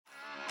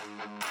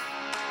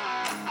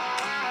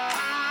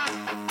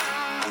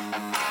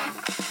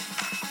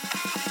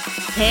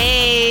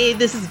Hey,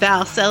 this is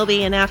Val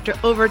Selby, and after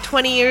over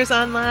 20 years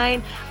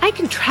online, I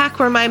can track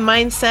where my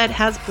mindset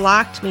has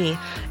blocked me.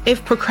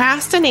 If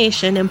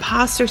procrastination,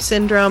 imposter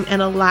syndrome,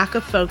 and a lack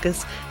of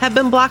focus have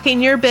been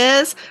blocking your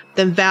biz,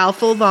 then Val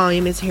Full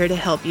Volume is here to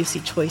help you see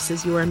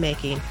choices you are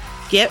making.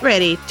 Get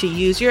ready to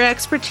use your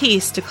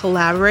expertise to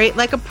collaborate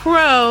like a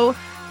pro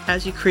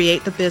as you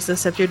create the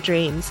business of your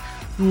dreams.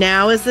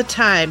 Now is the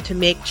time to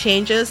make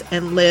changes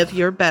and live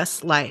your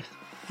best life.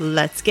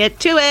 Let's get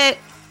to it.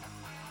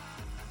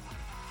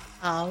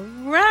 All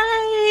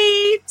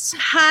right.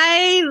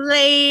 Hi,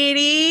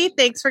 lady.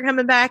 Thanks for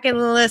coming back and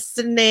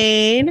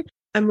listening.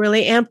 I'm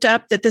really amped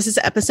up that this is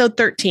episode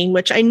 13,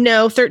 which I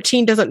know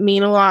 13 doesn't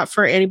mean a lot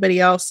for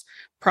anybody else,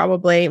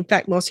 probably. In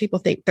fact, most people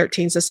think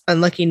 13 is this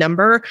unlucky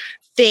number.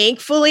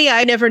 Thankfully,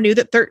 I never knew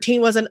that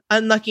 13 was an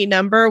unlucky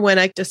number when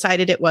I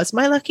decided it was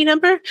my lucky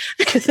number.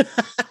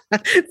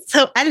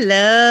 So I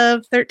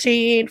love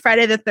 13.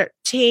 Friday the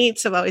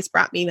 13th have always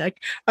brought me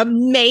like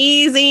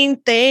amazing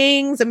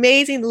things,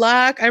 amazing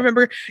luck. I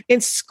remember in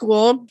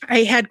school, I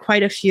had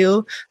quite a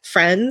few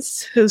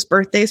friends whose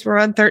birthdays were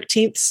on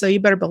 13th. So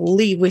you better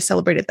believe we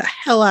celebrated the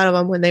hell out of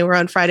them when they were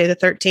on Friday the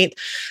 13th.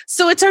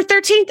 So it's our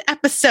 13th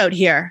episode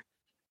here.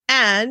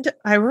 And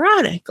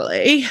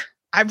ironically,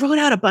 I wrote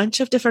out a bunch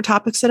of different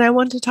topics that I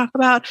wanted to talk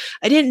about.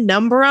 I didn't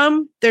number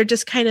them. They're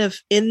just kind of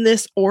in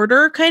this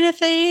order kind of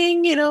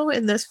thing, you know,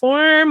 in this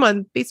form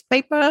on piece of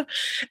paper.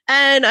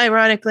 And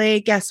ironically,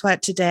 guess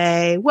what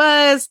today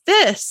was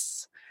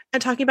this?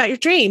 I'm talking about your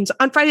dreams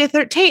on Friday the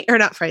 13th, or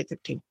not Friday the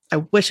 13th. I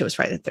wish it was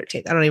Friday the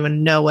 13th. I don't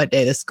even know what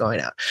day this is going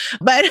out,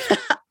 but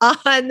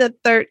on the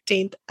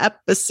 13th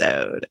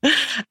episode.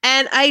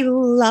 And I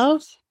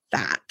love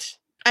that.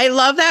 I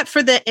love that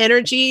for the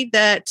energy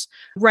that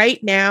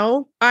right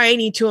now I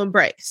need to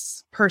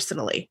embrace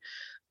personally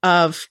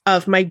of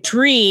my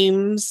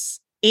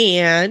dreams.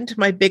 And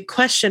my big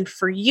question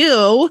for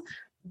you,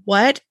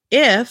 what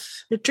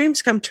if the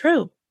dreams come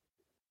true?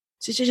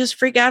 Did you just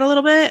freak out a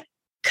little bit?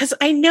 Because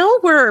I know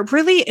we're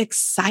really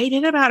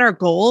excited about our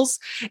goals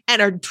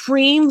and our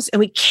dreams and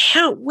we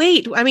can't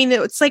wait. I mean,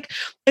 it's like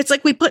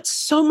we put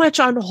so much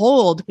on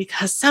hold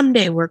because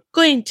someday we're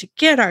going to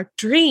get our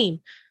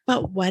dream.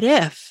 But what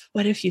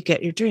if you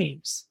get your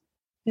dreams?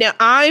 Now,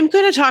 I'm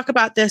going to talk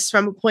about this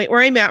from a point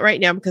where I'm at right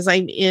now because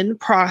I'm in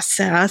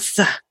process.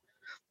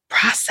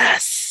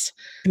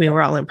 I mean,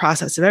 we're all in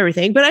process of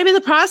everything, but I'm in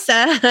the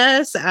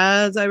process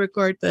as I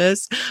record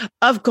this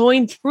of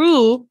going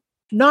through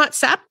not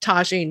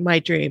sabotaging my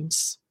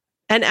dreams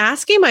and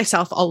asking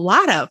myself a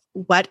lot of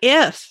what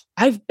if.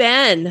 I've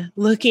been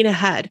looking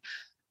ahead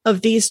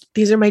of these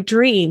are my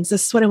dreams.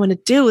 This is what I want to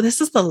do.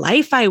 This is the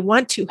life I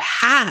want to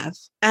have.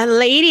 And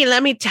lady,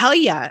 let me tell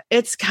you,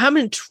 it's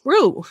coming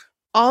true.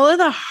 All of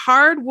the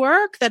hard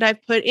work that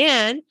I've put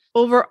in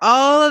over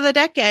all of the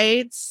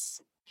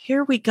decades,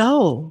 here we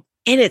go.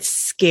 And it's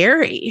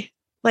scary.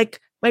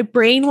 Like my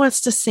brain wants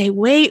to say,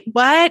 wait,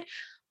 what?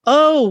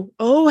 Oh,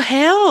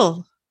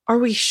 hell. Are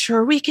we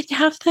sure we can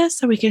have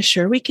this? Are we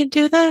sure we can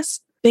do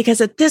this?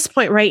 Because at this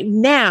point right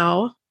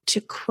now,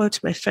 to quote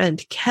my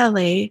friend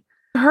Kelly,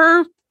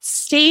 her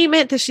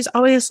statement that she's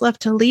always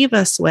loved to leave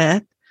us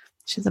with,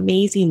 she's an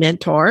amazing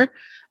mentor.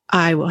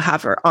 I will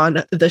have her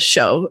on the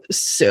show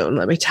soon,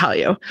 let me tell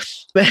you.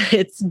 But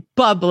it's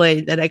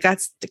bubbly that I got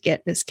to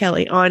get Miss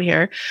Kelly on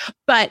here.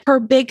 But her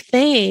big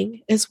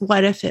thing is,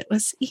 what if it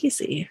was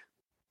easy?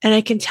 And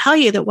I can tell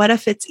you that what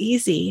if it's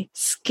easy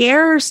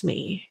scares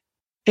me.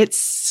 It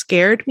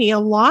scared me a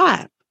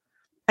lot.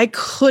 I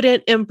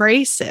couldn't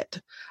embrace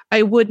it.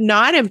 I would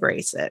not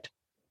embrace it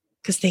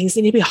because things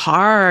need to be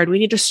hard. We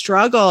need to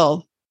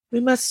struggle.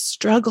 We must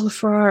struggle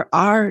for our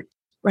art,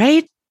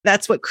 right?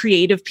 That's what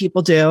creative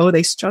people do.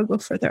 They struggle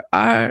for their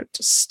art,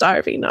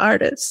 starving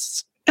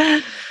artists.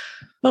 But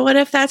what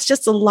if that's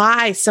just a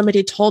lie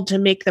somebody told to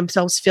make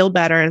themselves feel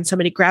better and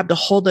somebody grabbed a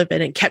hold of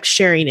it and kept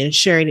sharing and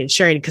sharing and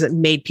sharing because it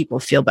made people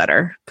feel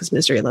better because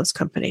misery loves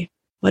company?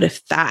 What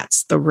if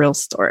that's the real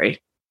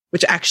story?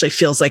 Which actually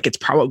feels like it's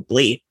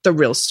probably the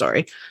real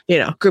story. You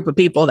know, group of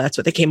people, that's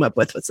what they came up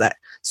with, was that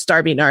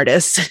starving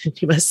artist.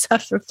 You must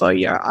suffer for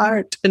your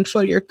art and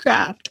for your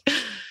craft.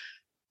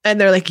 And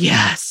they're like,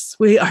 yes,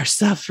 we are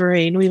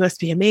suffering. We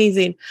must be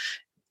amazing.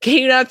 Can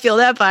you not feel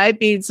that vibe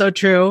being so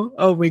true?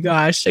 Oh my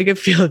gosh, I can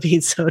feel it being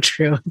so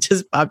true. It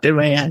just popped in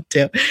my head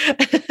too.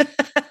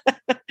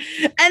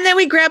 And then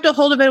we grabbed a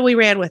hold of it and we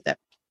ran with it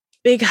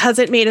because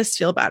it made us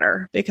feel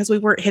better because we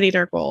weren't hitting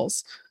our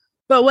goals.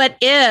 But what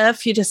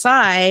if you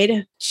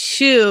decide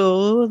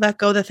to let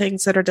go of the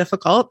things that are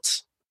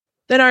difficult,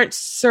 that aren't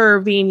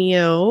serving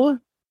you,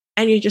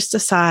 and you just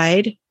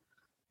decide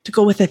to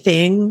go with the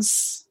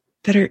things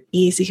that are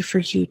easy for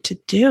you to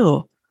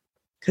do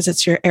because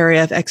it's your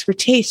area of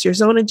expertise, your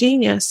zone of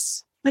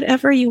genius,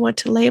 whatever you want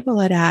to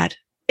label it at.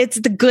 It's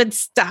the good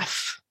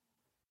stuff.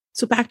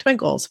 So back to my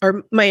goals,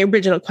 or my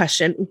original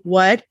question,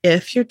 what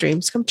if your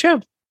dreams come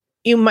true?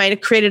 You might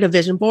have created a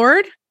vision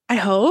board, I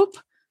hope,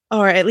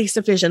 or at least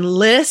a vision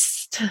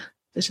list.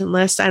 I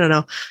don't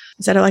know.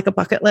 Is that like a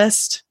bucket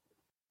list?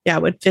 Yeah,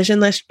 would vision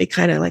list be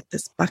kind of like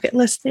this bucket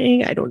list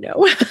thing? I don't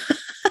know.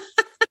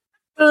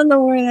 I don't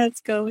know where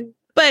that's going.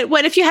 But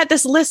what if you had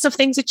this list of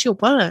things that you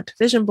want?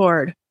 Vision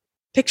board,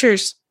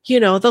 pictures,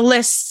 the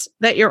lists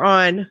that you're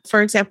on.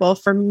 For example,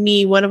 for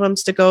me, one of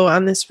them's to go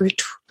on this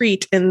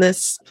retreat in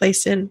this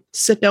place in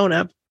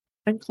Sedona.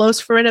 I'm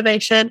closed for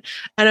renovation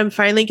and I'm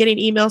finally getting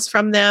emails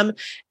from them.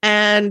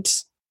 And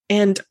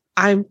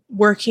I'm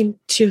working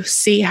to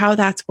see how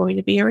that's going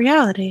to be a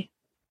reality.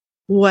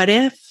 What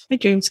if my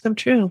dreams come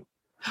true?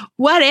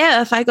 What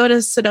if I go to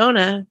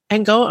Sedona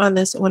and go on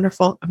this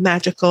wonderful,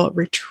 magical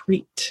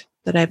retreat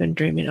that I've been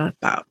dreaming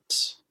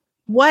about?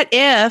 What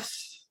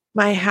if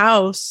my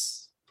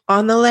house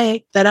on the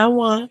lake that I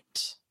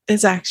want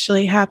is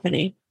actually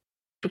happening?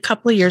 A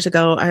couple of years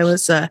ago, I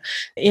was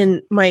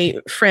in my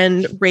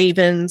friend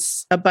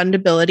Raven's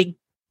Abundability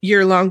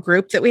year-long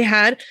group that we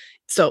had.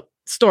 So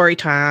story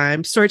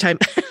time.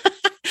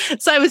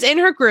 So I was in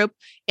her group,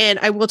 and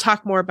I will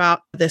talk more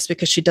about this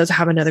because she does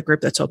have another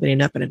group that's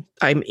opening up, and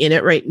I'm in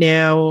it right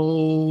now.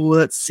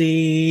 Let's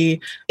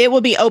see. It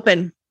will be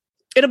open.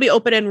 It'll be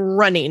open and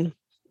running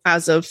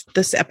as of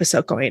this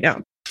episode going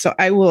out. So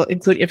I will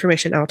include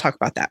information and I'll talk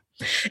about that.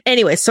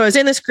 Anyway, so I was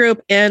in this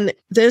group, and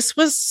this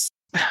was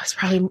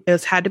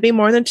it had to be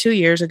more than 2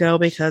 years ago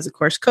because, of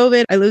course,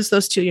 COVID. I lose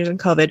those 2 years in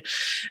COVID.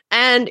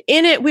 And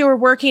in it, we were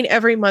working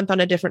every month on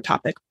a different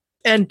topic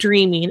and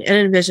dreaming and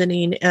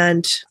envisioning.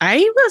 And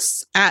I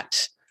was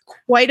at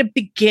quite a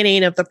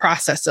beginning of the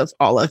process of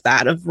all of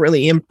that, of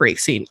really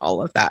embracing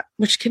all of that,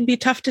 which can be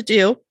tough to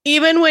do.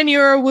 Even when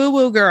you're a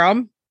woo-woo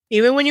girl,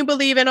 even when you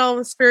believe in all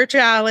the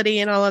spirituality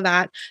and all of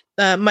that,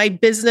 my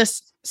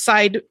business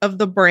side of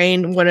the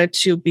brain wanted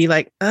to be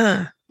like,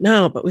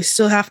 no, but we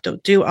still have to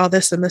do all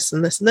this and this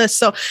and this and this.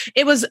 So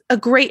it was a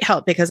great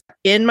help because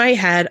in my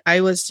head, I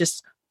was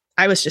just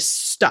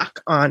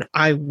stuck on,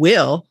 I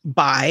will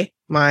buy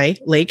my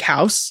lake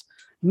house,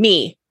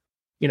 me,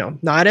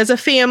 not as a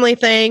family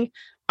thing.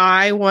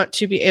 I want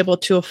to be able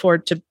to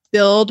afford to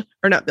build,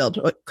 or not build,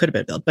 it could have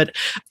been build, but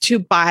to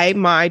buy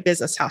my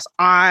business house.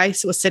 I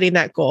was setting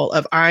that goal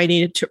of I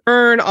needed to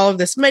earn all of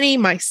this money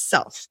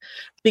myself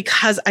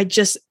because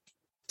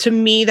to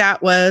me,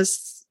 that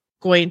was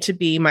going to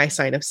be my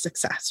sign of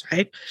success,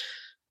 right?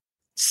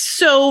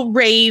 So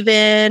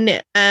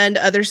Raven and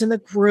others in the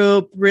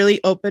group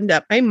really opened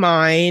up my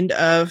mind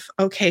of,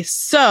 okay,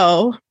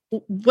 so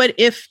what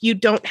if you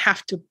don't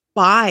have to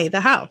buy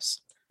the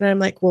house? And I'm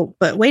like, well,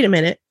 but wait a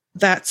minute.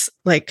 That's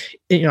like,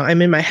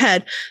 I'm in my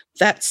head.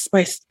 That's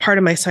part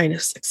of my sign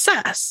of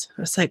success.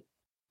 I was like,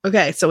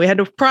 okay, so we had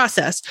to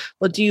process,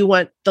 well, do you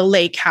want the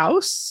lake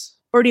house?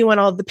 Or do you want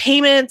all the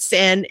payments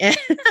and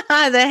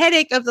the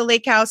headache of the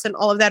lake house and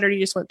all of that? Or do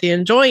you just want the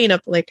enjoying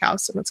of the lake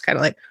house? And it's kind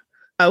of like,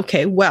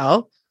 okay,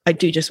 well, I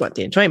do just want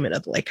the enjoyment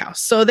of the lake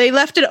house. So they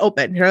left it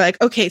open. They're like,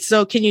 okay,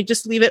 so can you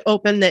just leave it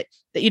open that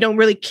you don't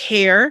really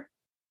care?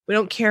 We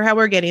don't care how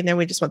we're getting there.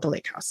 We just want the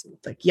lake house. And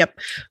it's like, yep.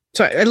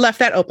 So I left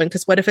that open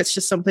because what if it's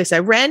just someplace I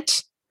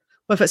rent?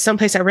 What if it's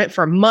someplace I rent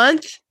for a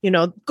month?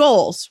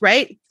 Goals,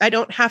 right? I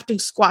don't have to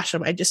squash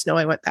them. I just know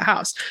I want the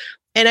house.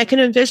 And I can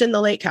envision the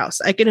lake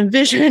house. I can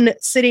envision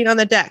sitting on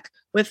the deck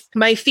with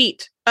my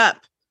feet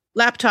up,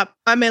 laptop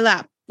on my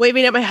lap,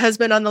 waving at my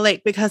husband on the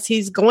lake because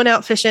he's going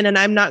out fishing and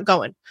I'm not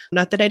going.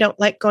 Not that I don't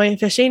like going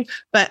fishing,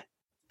 but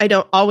I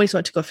don't always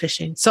want to go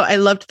fishing. So I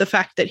loved the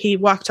fact that he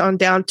walked on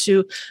down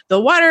to the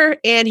water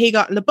and he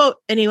got in the boat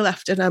and he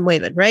left and I'm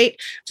waving, right?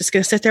 Just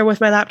going to sit there with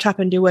my laptop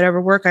and do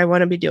whatever work I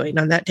want to be doing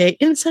on that day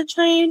in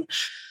sunshine.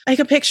 I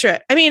can picture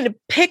it. I mean,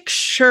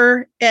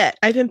 picture it.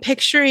 I've been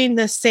picturing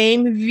the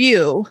same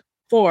view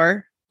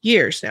for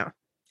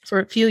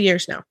a few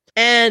years now.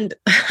 And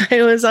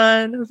I was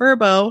on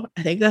Verbo.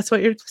 I think that's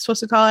what you're supposed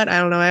to call it. I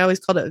don't know. I always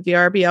called it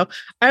VRBO.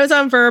 I was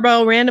on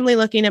Verbo, randomly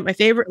looking at my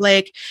favorite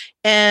lake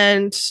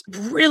and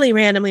really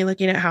randomly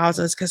looking at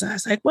houses because I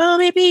was like, well,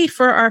 maybe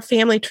for our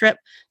family trip,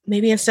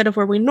 maybe instead of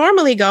where we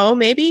normally go,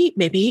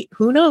 maybe,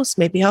 who knows?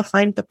 Maybe I'll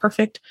find the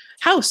perfect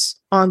house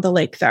on the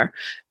lake there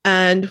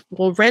and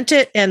we'll rent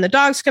it and the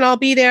dogs can all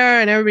be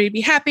there and everybody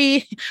be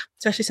happy,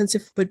 especially since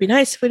it would be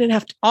nice if we didn't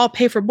have to all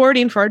pay for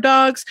boarding for our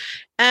dogs.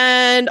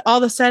 And all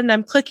of a sudden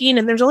I'm clicking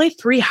and there's only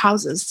 3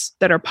 houses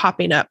that are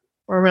popping up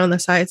around the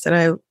sites that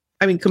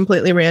I mean,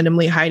 completely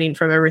randomly hiding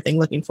from everything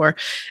looking for.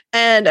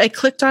 And I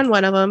clicked on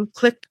one of them,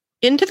 clicked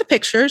into the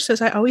pictures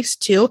as I always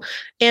do.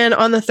 And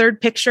on the third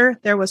picture,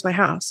 there was my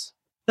house.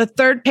 The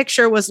third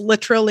picture was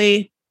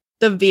literally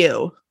the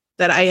view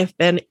that I have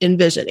been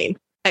envisioning,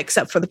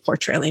 except for the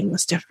portraying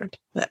was different,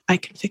 but I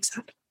can fix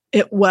that.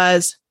 It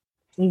was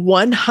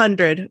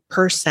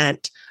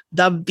 100%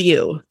 the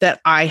view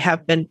that I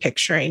have been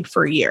picturing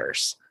for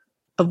years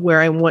of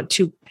where I want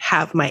to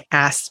have my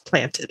ass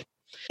planted.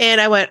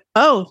 And I went,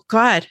 oh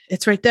God,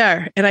 it's right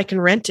there. And I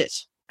can rent it.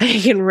 I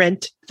can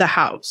rent the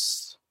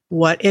house.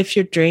 What if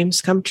your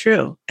dreams come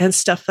true? And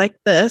stuff like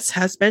this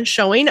has been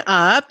showing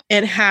up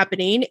and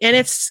happening. And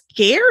it's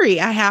scary.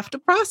 I have to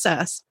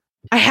process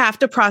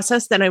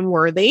that I'm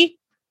worthy,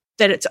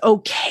 that it's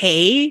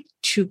okay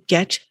to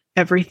get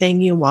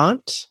everything you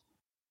want.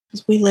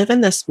 Because we live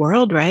in this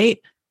world, right?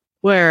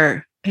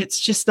 where it's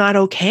just not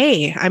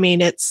okay. I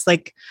mean, it's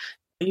like,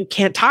 you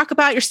can't talk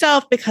about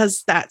yourself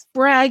because that's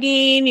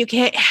bragging. You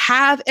can't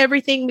have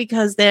everything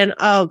because then,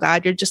 oh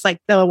God, you're just like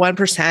the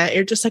 1%.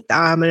 You're just like the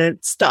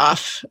dominant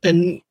stuff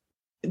and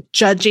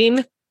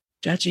judging.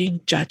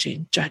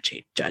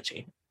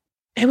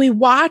 And we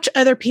watch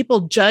other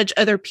people judge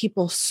other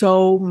people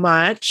so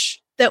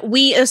much that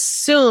we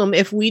assume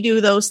if we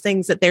do those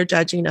things that they're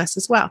judging us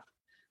as well.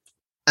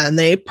 And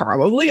they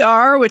probably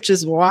are, which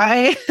is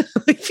why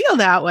we feel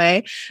that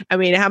way. I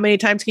mean, how many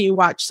times can you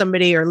watch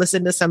somebody or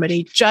listen to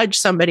somebody judge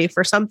somebody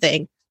for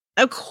something?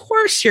 Of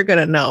course, you're going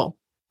to know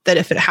that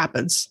if it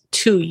happens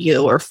to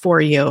you or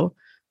for you,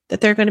 that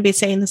they're going to be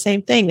saying the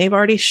same thing. They've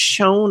already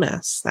shown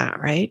us that,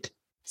 right?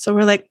 So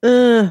we're like,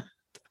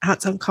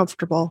 that's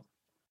uncomfortable.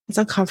 It's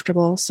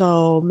uncomfortable.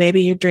 So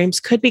maybe your dreams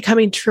could be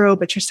coming true,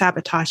 but you're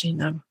sabotaging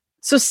them.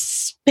 So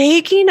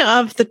speaking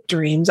of the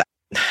dreams,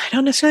 I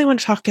don't necessarily want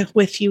to talk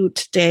with you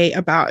today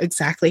about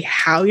exactly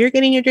how you're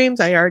getting your dreams.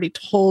 I already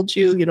told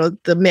you,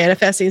 the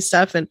manifesting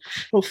stuff, and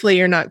hopefully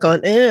you're not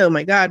going, oh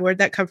my God, where'd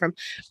that come from?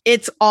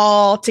 It's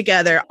all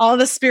together, all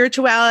the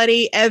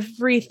spirituality,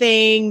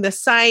 everything, the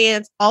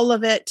science, all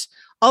of it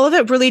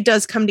really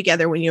does come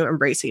together when you're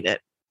embracing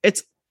it.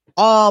 It's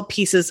all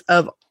pieces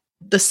of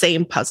the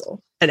same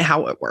puzzle and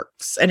how it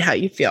works and how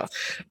you feel.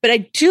 But I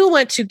do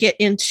want to get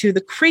into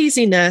the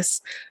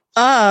craziness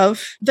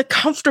of the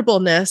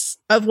comfortableness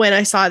of when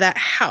I saw that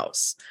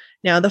house.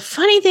 Now, the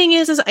funny thing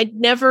is I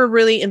never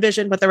really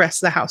envisioned what the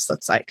rest of the house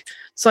looks like.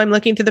 So I'm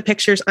looking through the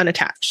pictures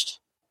unattached.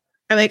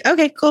 I'm like,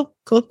 okay, cool.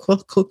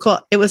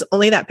 It was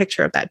only that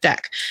picture of that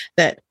deck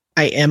that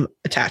I am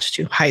attached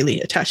to, highly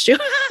attached to,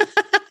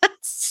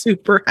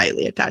 super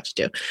highly attached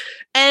to.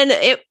 And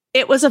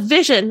it was a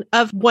vision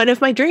of one of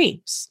my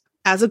dreams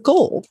as a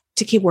goal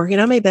to keep working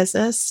on my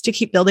business, to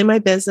keep building my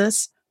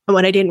business. And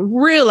what I didn't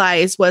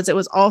realize was it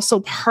was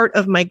also part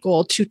of my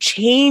goal to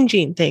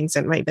changing things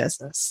in my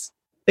business,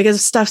 because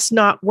if stuff's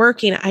not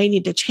working, I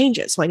need to change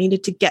it. So I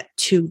needed to get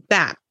to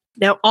that.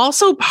 Now,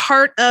 also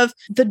part of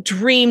the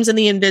dreams and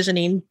the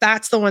envisioning,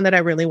 that's the one that I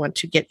really want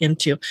to get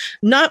into.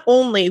 Not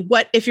only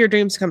what if your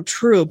dreams come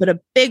true, but a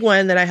big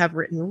one that I have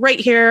written right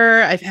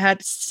here. I've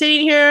had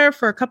sitting here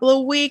for a couple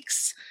of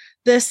weeks.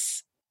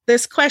 This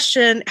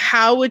question,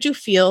 how would you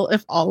feel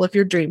if all of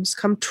your dreams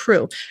come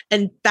true?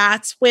 And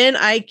that's when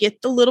I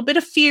get the little bit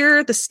of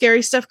fear, the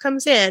scary stuff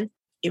comes in.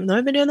 Even though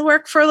I've been doing the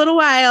work for a little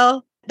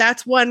while,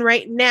 that's one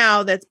right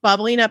now that's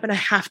bubbling up. And I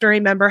have to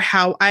remember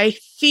how I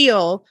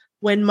feel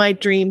when my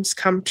dreams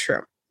come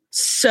true.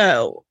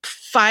 So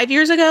 4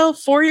 years ago,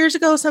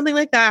 something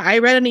like that, I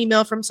read an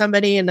email from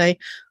somebody and I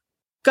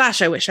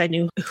wish I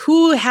knew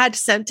who had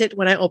sent it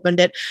when I opened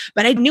it.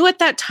 But I knew at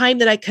that time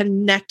that I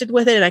connected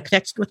with it and I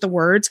connected with the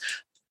words.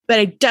 But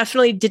I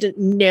definitely didn't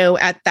know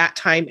at that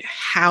time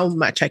how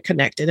much I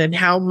connected and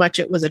how much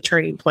it was a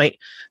turning point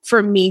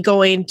for me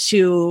going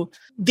to,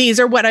 these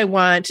are what I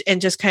want,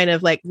 and just kind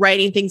of like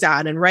writing things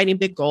out and writing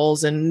big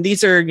goals. And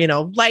these are,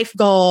 life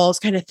goals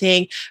kind of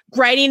thing,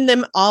 writing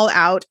them all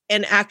out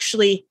and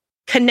actually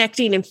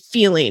connecting and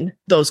feeling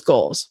those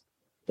goals.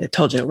 I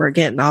told you we're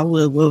getting all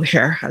woo-woo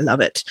here. I love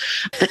it.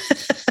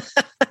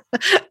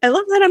 I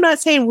love that I'm not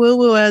saying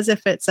woo-woo as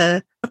if it's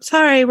I'm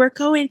sorry, we're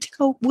going to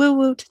go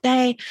woo-woo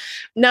today.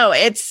 No,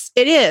 it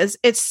is.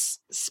 It's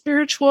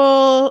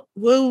spiritual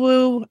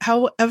woo-woo,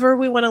 however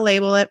we want to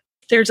label it.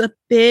 There's a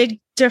big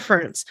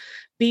difference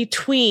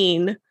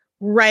between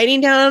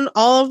writing down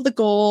all of the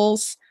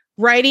goals,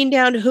 writing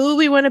down who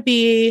we want to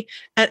be,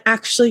 and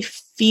actually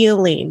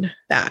feeling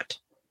that.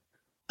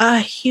 A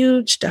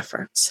huge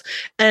difference.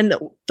 And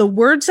the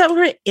words that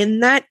were in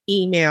that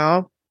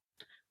email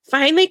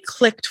finally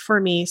clicked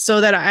for me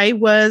so that I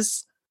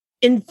was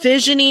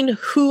envisioning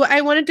who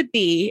I wanted to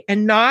be,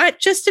 and not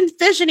just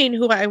envisioning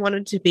who I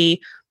wanted to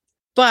be,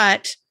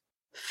 but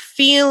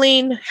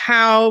feeling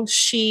how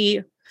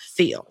she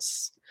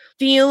feels,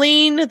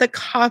 feeling the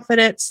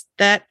confidence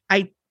that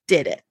I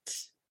did it,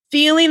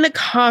 feeling the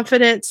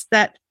confidence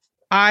that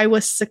I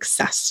was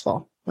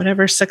successful.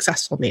 Whatever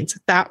successful means,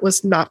 that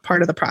was not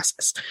part of the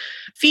process.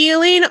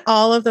 Feeling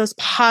all of those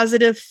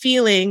positive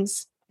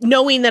feelings,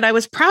 knowing that I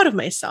was proud of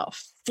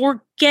myself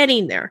for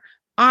getting there.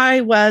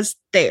 I was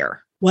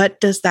there. What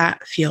does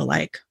that feel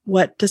like?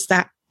 What does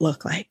that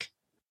look like?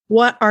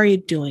 What are you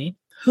doing?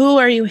 Who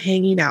are you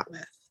hanging out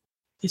with?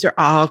 These are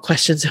all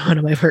questions in one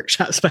of my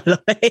workshops, by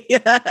the way.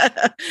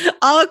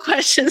 All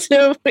questions.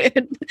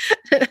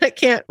 I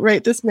can't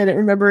right this minute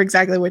remember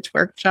exactly which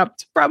workshop.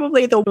 It's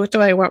probably the What Do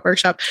I Want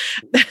workshop.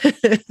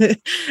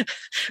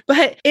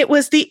 But it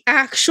was the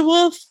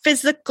actual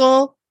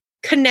physical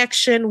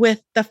connection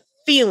with the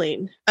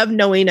feeling of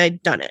knowing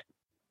I'd done it.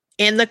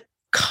 And the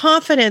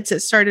confidence it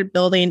started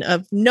building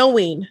of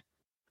knowing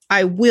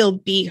I will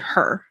be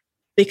her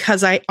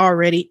because I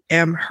already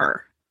am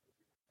her.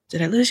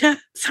 Did I lose you?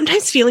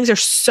 Sometimes feelings are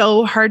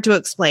so hard to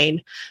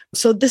explain.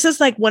 So this is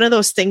like one of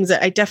those things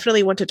that I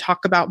definitely want to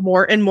talk about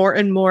more and more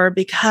and more,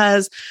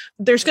 because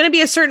there's going to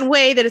be a certain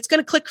way that it's going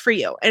to click for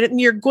you,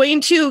 and you're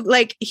going to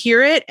like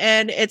hear it,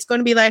 and it's going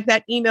to be like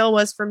that email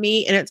was for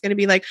me, and it's going to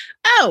be like,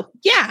 oh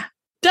yeah,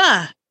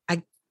 duh,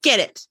 I get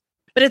it.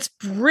 But it's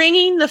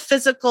bringing the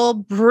physical,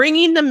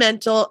 bringing the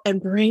mental, and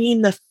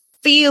bringing the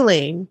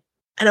feeling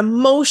and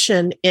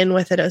emotion in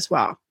with it as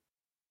well.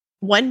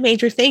 One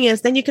major thing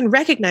is then you can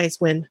recognize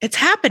when it's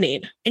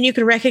happening, and you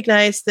can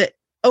recognize that,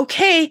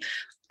 okay,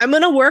 I'm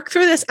going to work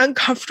through this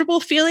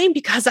uncomfortable feeling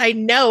because I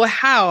know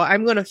how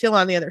I'm going to feel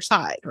on the other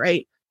side,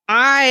 right?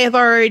 I have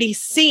already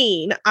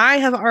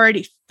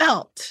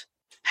felt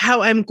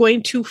how I'm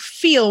going to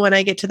feel when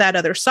I get to that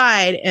other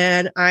side,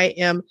 and I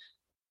am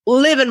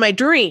living my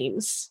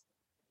dreams,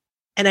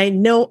 and I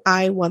know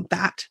I want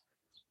that.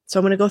 So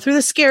I'm going to go through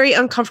the scary,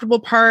 uncomfortable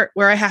part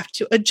where I have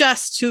to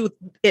adjust to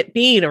it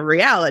being a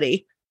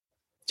reality.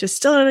 Just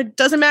still, it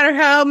doesn't matter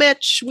how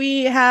much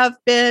we have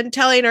been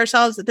telling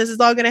ourselves that this is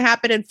all going to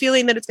happen and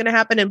feeling that it's going to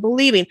happen and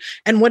believing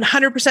and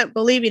 100%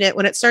 believing it.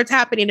 When it starts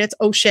happening, it's,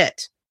 oh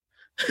shit.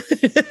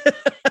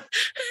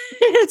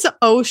 It's,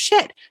 oh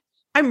shit.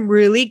 I'm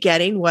really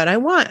getting what I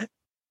want.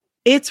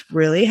 It's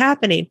really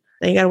happening.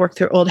 Then you got to work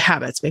through old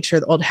habits, make sure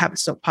the old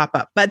habits don't pop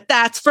up. But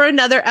that's for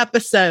another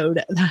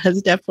episode.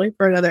 That's definitely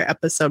for another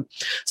episode.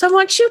 So I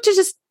want you to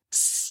just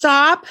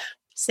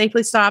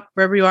safely stop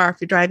wherever you are. If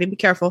you're driving, be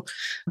careful,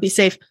 be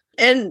safe,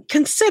 and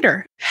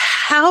consider,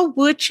 how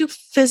would you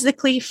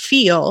physically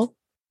feel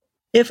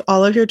if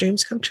all of your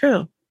dreams come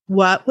true?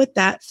 What would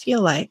that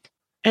feel like?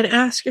 And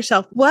ask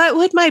yourself, what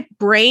would my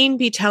brain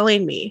be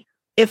telling me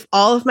if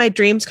all of my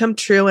dreams come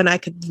true and I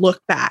could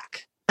look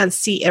back and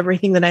see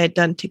everything that I had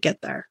done to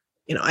get there?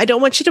 You know, I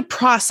don't want you to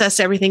process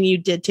everything you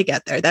did to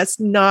get there. That's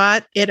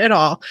not it at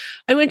all.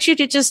 I want you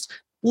to just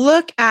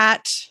look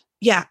at,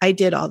 yeah, I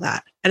did all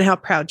that, and how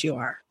proud you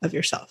are of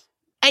yourself.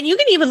 And you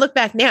can even look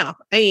back now.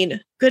 I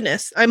mean,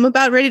 goodness, I'm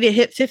about ready to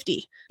hit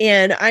 50.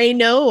 And I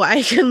know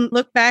I can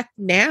look back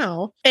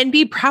now and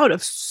be proud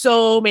of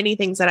so many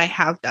things that I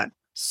have done.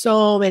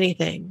 So many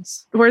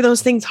things. Were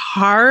those things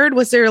hard?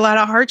 Was there a lot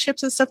of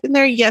hardships and stuff in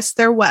there? Yes,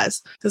 there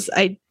was. Because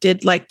I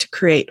did like to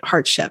create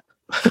hardship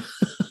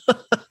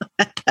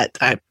at that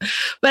time.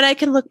 But I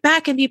can look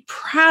back and be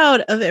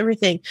proud of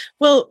everything.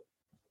 Well,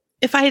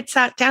 if I had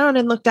sat down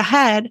and looked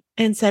ahead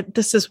and said,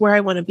 this is where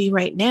I want to be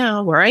right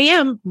now, where I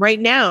am right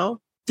now,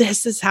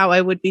 this is how I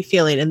would be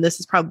feeling. And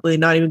this is probably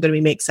not even going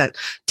to make sense.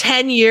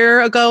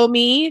 10-year ago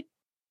me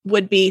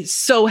would be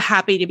so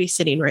happy to be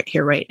sitting right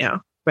here, right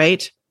now,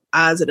 right?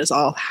 As it is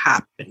all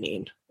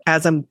happening,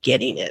 as I'm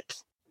getting it.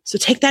 So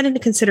take that into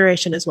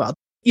consideration as well.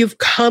 You've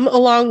come a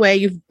long way.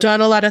 You've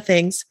done a lot of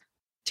things.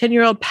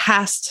 10-year-old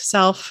past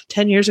self,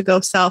 10 years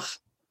ago self.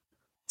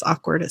 It's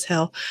awkward as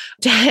hell.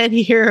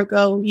 10-year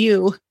ago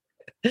you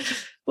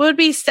would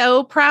be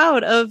so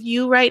proud of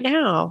you right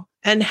now,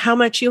 and how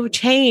much you've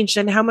changed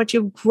and how much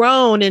you've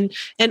grown and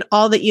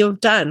all that you've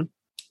done.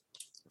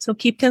 So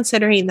keep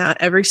considering that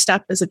every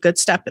step is a good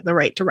step in the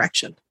right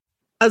direction,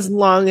 as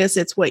long as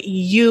it's what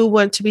you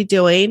want to be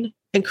doing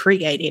and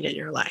creating in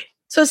your life.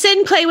 So sit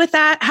and play with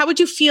that. How would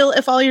you feel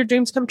if all your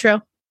dreams come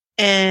true?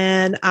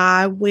 And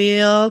I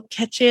will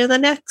catch you in the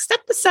next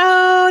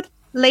episode.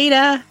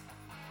 Later.